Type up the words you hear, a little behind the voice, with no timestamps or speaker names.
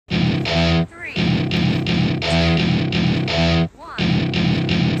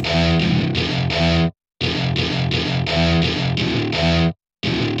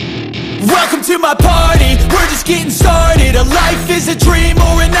my party, we're just getting started. A life is a dream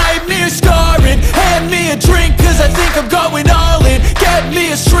or a nightmare scarring. Hand me a drink cause I think I'm going all in. Get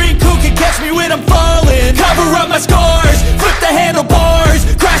me a shrink who can catch me when I'm falling. Cover up my scars, flip the handlebars,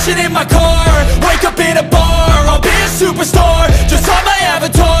 crashing in my car, wake up in a bar. I'll be a superstar, just on my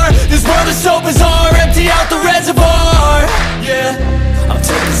avatar. This world is so bizarre, empty out the reservoir. Yeah, I'm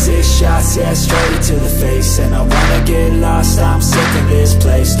taking 6 shots, yeah, straight to the face. And I wanna get lost, I'm sick of this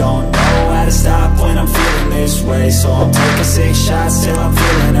place. Don't know how to stop when I'm feeling this way. So I'm taking 6 shots till I'm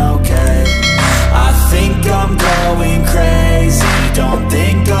feeling okay. I think I'm going crazy, don't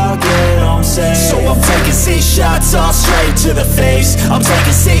think I'll get home safe. So I'm taking 6 shots, all straight to the face. I'm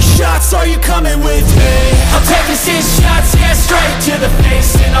taking 6 shots, are you coming with me? I'm taking 6 shots, yeah, straight to the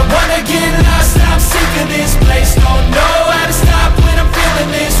face. And I wanna get lost, I'm sick of this place. Don't know how to stop when I'm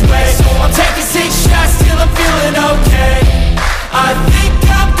feeling this way. So I'm taking 6 shots till I'm feeling okay. I think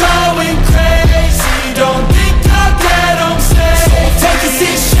I'm going crazy, don't think I'll get home safe. So I'm taking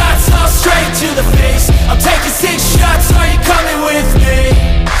 6 shots, all straight to the face. I'm taking 6 shots, are you coming with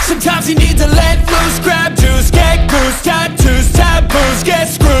me? Sometimes you need to let loose, grab juice, get goose, tattoos, taboos, get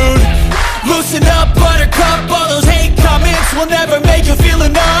screwed. Loosen up, buttercup, all those hate comments will never make you feel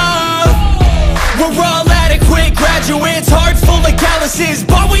enough. We're all adequate graduates, hearts full of calluses,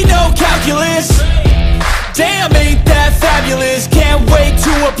 but we know calculus. Damn, ain't that fabulous? Can't wait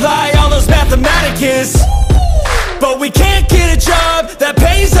to apply all those mathematicus. But we can't get a job that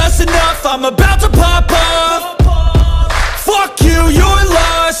pays us enough. I'm about to pop off. Fuck you, you're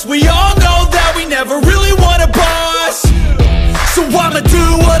lost. We all know that we never really want a boss. So I'ma do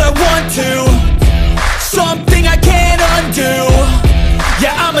what I want to, something I can't undo.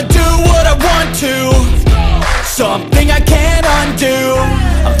 Yeah, I'ma do what I want to, something I can't undo.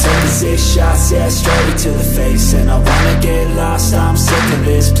 I'm taking 6 shots, yeah, straight to the face. And I wanna get lost, I'm sick of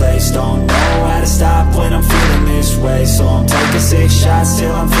this place. Don't know how to stop when I'm feeling this way. So I'm taking 6 shots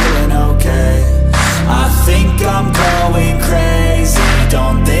till I'm feeling okay. I think I'm going crazy,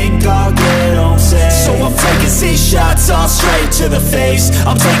 don't think I'll get home safe. So I'm taking 6 shots, all straight to the face.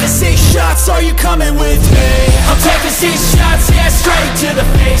 I'm taking 6 shots, are you coming with me? I'm taking 6 shots, yeah, straight to the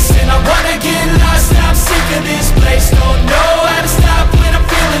face. And I wanna get lost, I'm sick of this place. Don't know how to stop when I'm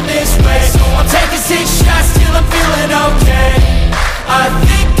feeling this way. So I'm taking 6 shots till I'm feeling okay. I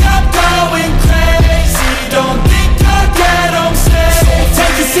think I'm going crazy, don't think I'll get home safe. So I'm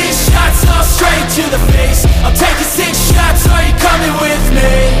taking 6 shots, all straight to the face. I'm taking 6 shots, are you coming with me?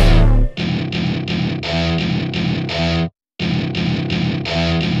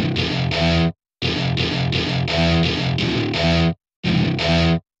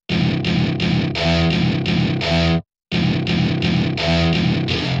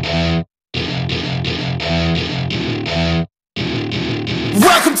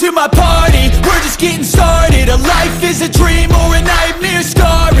 Welcome to my party, we're just getting started. A life is a dream or a nightmare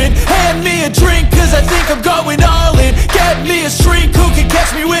scarring. Hand me a drink cause I think I'm going all in. Get me a shrink who can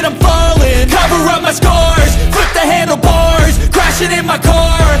catch me when I'm falling. Cover up my scars, flip the handlebars, crashing in my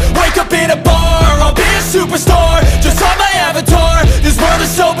car, wake up in a bar. I'll be a superstar, just on my avatar. This world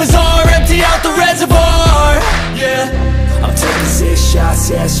is so bizarre, empty out the reservoir. Yeah, I'm taking 6 shots,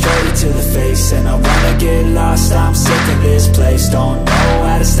 yeah, straight to the face. And I wanna get lost, I'm sick of this place. Don't know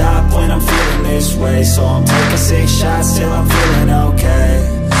how to stop when I'm feeling this way. So I'm taking 6 shots till I'm feeling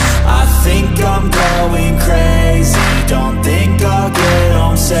okay. I think I'm going crazy, don't think I'll get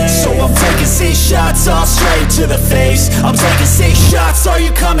home safe. So I'm taking 6 shots, all straight to the face. I'm taking 6 shots, are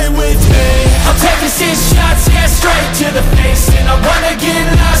you coming with me? I'm taking 6 shots, yeah, straight to the face. And I wanna get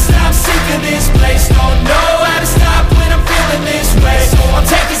lost, I'm sick of this place. Don't know how to stop when I'm feeling this way. So I'm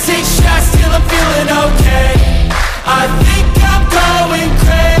taking 6 shots till I'm feeling okay. I think I'm going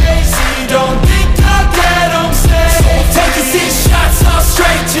crazy, don't think I'll get home safe. So I'm taking 6 shots, all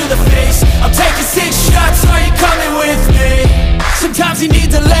straight to the face. I'm taking 6 shots, are you coming with me? Sometimes you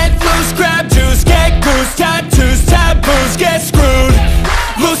need to let loose, grab juice, get goose, tattoos, taboos, get screwed.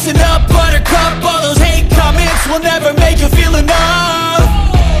 Loosen up, buttercup, all those hate comments will never make you feel enough.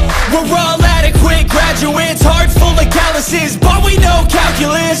 We're all adequate graduates, hearts full of calluses, but we know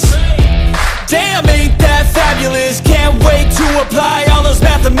calculus. Damn, ain't that fabulous? Can't wait to apply all those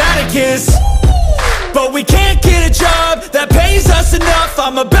mathematicus. But we can't get a job that pays us enough.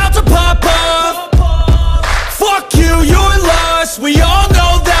 I'm about to pop off. Fuck you, you're lost. We all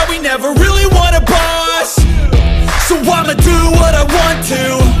know that we never really want a boss. So I'ma do what I want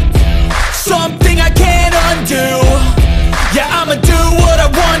to, something I can't undo. Yeah, I'ma do what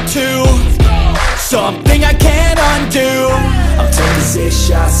I want to, something I can't undo. I'm taking 6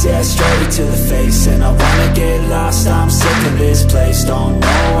 shots, shots, yeah, straight to the face. And I wanna get lost, I'm sick of this place. Don't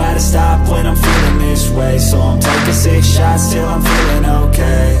know how to stop when I'm feeling this way. So I'm taking 6 shots till I'm feeling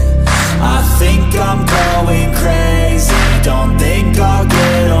okay. I think I'm going crazy, don't think I'll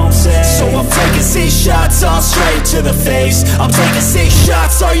get home safe. So I'm taking 6 shots, all straight to the face. I'm taking 6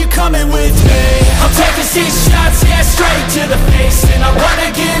 shots, are you coming with me? I'm taking 6 shots, yeah, straight to the face. And I wanna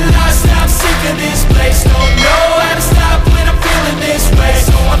get lost, I'm sick of this place. Don't know how to stop when I'm feeling this way.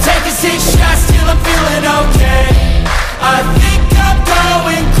 So I'm taking 6 shots till I'm feeling okay. I think I'm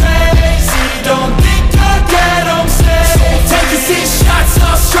going crazy, don't think I'll get home safe. So I'm taking 6 shots,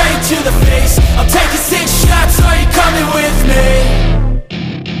 all straight to the face. I'm taking 6 shots, are you coming with me?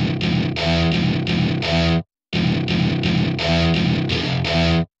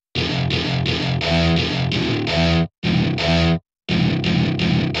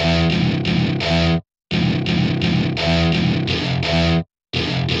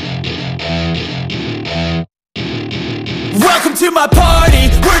 Welcome to my party,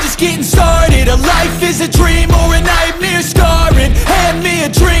 we're just getting started. A life is a dream or a nightmare scarring. Hand me a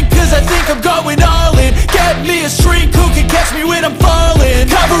drink cause I think I'm going all in. Get me a shrink who can catch me when I'm falling.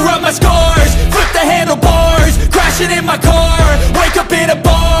 Cover up my scars, flip the handlebars, crashing in my car, wake up in a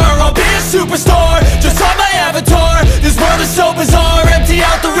bar. I'll be a superstar, just on my avatar. This world is so bizarre, empty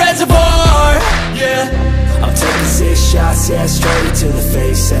out the reservoir. Yeah, I'm taking 6 shots, yeah, straight to the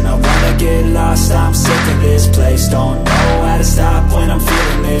face. And I wanna get lost, I'm sick of this place. Don't know how to stop when I'm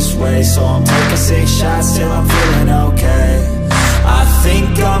feeling this way. So I'm taking 6 shots till I'm feeling okay. I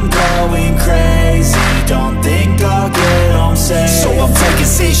think I'm going crazy, don't think I'll get home safe. So I'm taking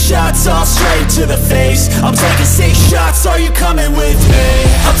 6 shots, all straight to the face. I'm taking 6 shots, are you coming with me?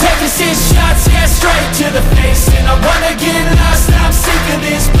 I'm taking 6 shots, yeah, straight to the face. And I wanna get lost, I'm sick of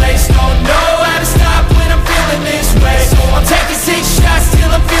this place. Don't know how to stop when I'm feeling this way. So I'm taking 6 shots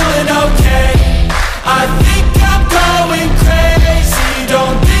till I'm feeling okay. I think I'm going crazy,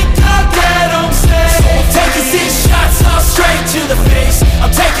 don't think I'll get home safe. So I'm taking 6 shots, all straight to the face.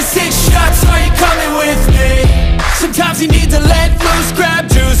 I'm taking 6 shots, are you coming with me? Sometimes you need to let loose, grab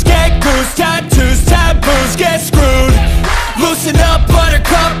juice, get goose, tattoos, taboos, get screwed. Loosen up,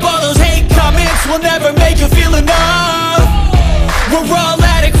 buttercup, all those hate comments will never make you feel enough. We're all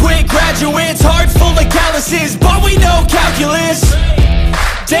adequate graduates, hearts full of calluses, but we know calculus.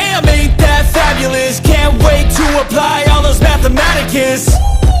 Damn, ain't that fabulous? Can't wait to apply all those mathematicus.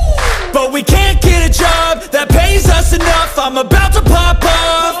 But we can't get a job that pays us enough. I'm about to pop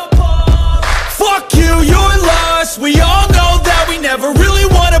off. Fuck you, you're lost. We all know that we never really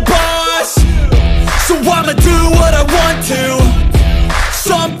want a boss. So I'ma do what I want to,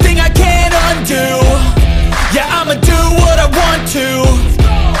 something I can't undo. Yeah, I'ma do what I want to,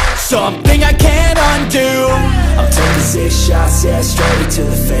 something I can't undo. I'm taking 6 shots, yeah, straight to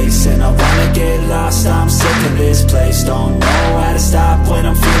the face. And I wanna get lost, I'm sick of this place. Don't know how to stop when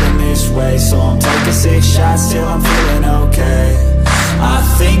I'm feeling this way. So I'm taking 6 shots till I'm feeling okay. I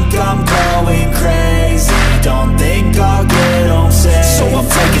think I'm going crazy, don't think I'll get home safe. So I'm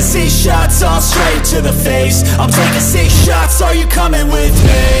taking 6 shots, all straight to the face. I'm taking 6 shots, are you coming with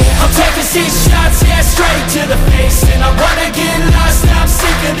me? I'm taking 6 shots, yeah, straight to the face. And I wanna get lost, I'm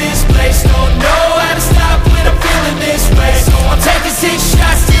sick of this place. Don't know how to stop when I'm feeling this way. So I'm taking 6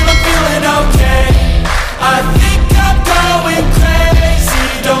 shots till I'm feeling okay. I think I'm going crazy,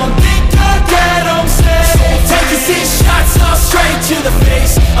 don't think I'll get home safe. So I'm taking 6 shots, all straight to the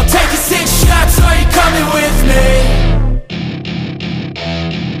face. I'm taking 6 shots, are you coming with me?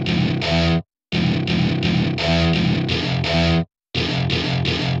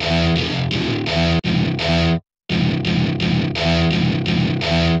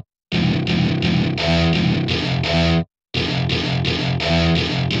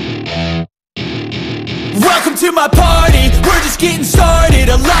 Welcome to my party, we're just getting started.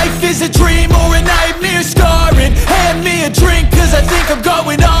 A life is a dream or a nightmare scarring. Hand me a drink cause I think I'm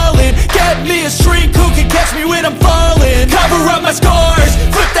going all in. Get me a shrink who can catch me when I'm falling. Cover up my scars,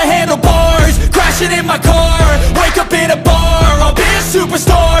 flip the handlebars, crashing in my car, wake up in a bar. I'll be a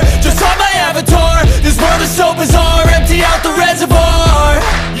superstar, just on my avatar. This world is so bizarre, empty out the reservoir.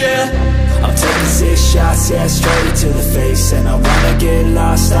 Yeah, I'm taking 6 shots, yeah, straight to the face. And I wanna get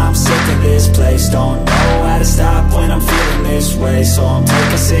lost, I'm sick of this place. Don't know how to stop when I'm feeling this way. So I'm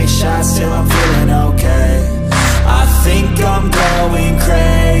taking 6 shots till I'm feeling okay. I think I'm going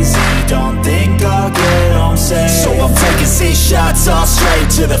crazy, don't think I'll get home safe. So I'm taking 6 shots, all straight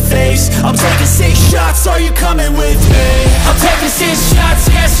to the face. I'm taking 6 shots, are you coming with me? I'm taking 6 shots,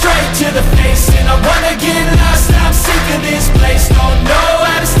 yeah, straight to the face. And I wanna get lost, I'm sick of this place. Don't know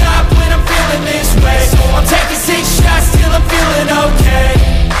how to stop when I'm feeling this way. So I'm taking 6 shots till I'm feeling okay.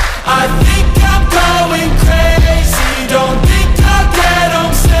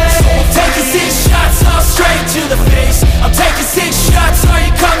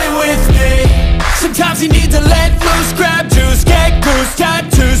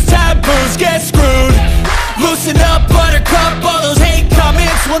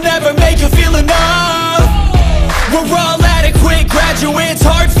 Graduates,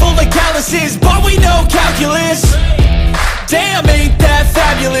 heart full of calluses, but we know calculus. Damn, ain't that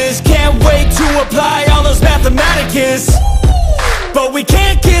fabulous. Can't wait to apply all those mathematicus. But we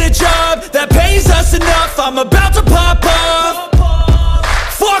can't get a job that pays us enough. I'm about to pop off.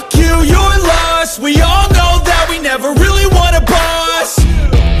 Fuck you, you're lost. We all know that we never really want a boss.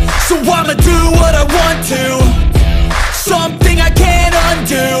 So I'ma do what I want to, something I can't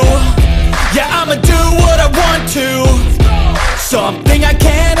undo. Yeah, I'ma do what I want to, something I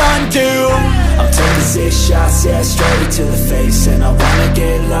can't undo. I'm taking 6 shots, yeah, straight to the face. And I wanna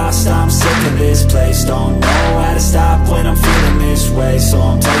get lost, I'm sick of this place. Don't know how to stop when I'm feeling this way. So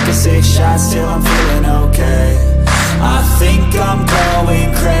I'm taking 6 shots till I'm feeling okay. I think I'm going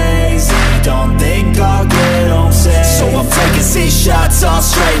crazy, don't think I'll get home safe. So I'm taking 6 shots, all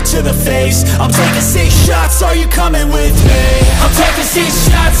straight to the face. I'm taking 6 shots, are you coming with me? I'm taking 6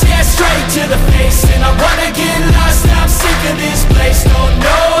 shots, yeah, straight to the face. And I wanna get lost, I'm sick of this place. Don't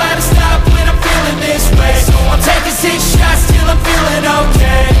know how to stop when I'm feeling this way. So I'm taking 6 shots till I'm feeling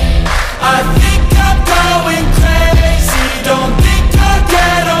okay. I think I'm going crazy, don't think I'll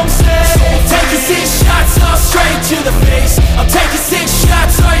get home safe. So I'm taking 6 shots, all straight to the face. I'm taking 6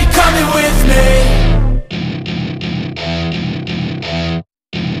 shots, are you coming with me?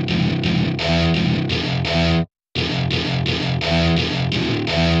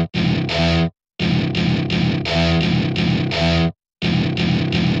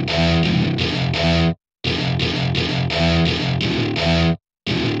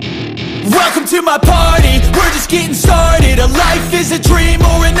 Welcome to my party, we're just getting started. A life is a dream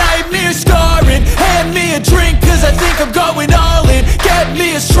or a nightmare scarring. Hand me a drink cause I think I'm going all in. Get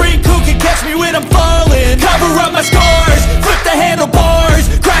me a shrink who can catch me when I'm falling. Cover up my scars, flip the handlebars,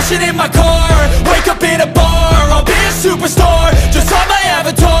 crashing in my car, wake up in a bar, I'll be a superstar.